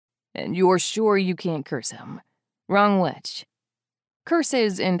And you're sure you can't curse him? Wrong which?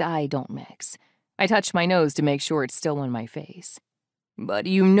 Curses and I don't mix. I touch my nose to make sure it's still on my face. But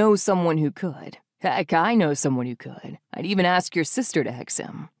you know someone who could. Heck, I know someone who could. I'd even ask your sister to hex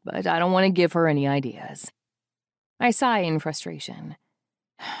him, but I don't want to give her any ideas. I sigh in frustration.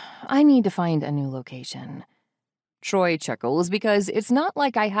 I need to find a new location. Troy chuckles because it's not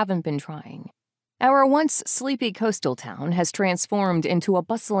like I haven't been trying. Our once sleepy coastal town has transformed into a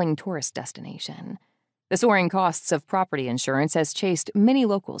bustling tourist destination. The soaring costs of property insurance has chased many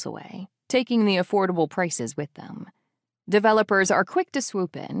locals away, taking the affordable prices with them. Developers are quick to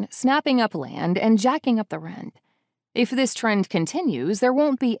swoop in, snapping up land and jacking up the rent. If this trend continues, there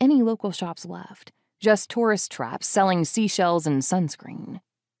won't be any local shops left, just tourist traps selling seashells and sunscreen.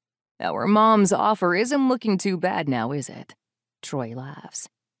 Our mom's offer isn't looking too bad now, is it? Troy laughs.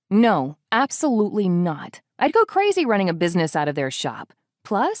 No, absolutely not. I'd go crazy running a business out of their shop.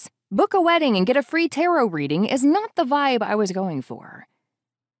 Plus, book a wedding and get a free tarot reading is not the vibe I was going for.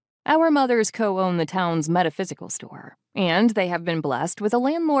 Our mothers co-own the town's metaphysical store, and they have been blessed with a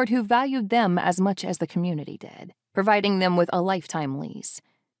landlord who valued them as much as the community did, providing them with a lifetime lease.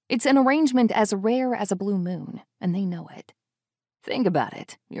 It's an arrangement as rare as a blue moon, and they know it. Think about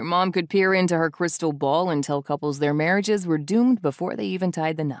it. Your mom could peer into her crystal ball and tell couples their marriages were doomed before they even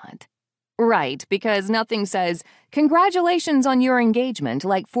tied the knot. Right, because nothing says, "Congratulations on your engagement,"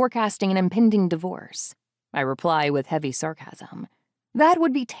 like forecasting an impending divorce. I reply with heavy sarcasm. That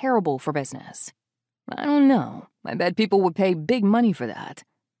would be terrible for business. I don't know. I bet people would pay big money for that.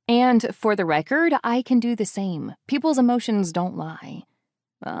 And for the record, I can do the same. People's emotions don't lie.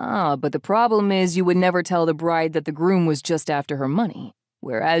 Ah, but the problem is you would never tell the bride that the groom was just after her money,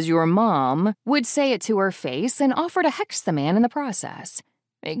 whereas your mom would say it to her face and offer to hex the man in the process.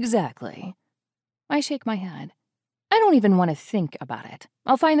 Exactly. I shake my head. I don't even want to think about it.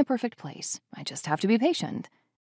 I'll find the perfect place. I just have to be patient.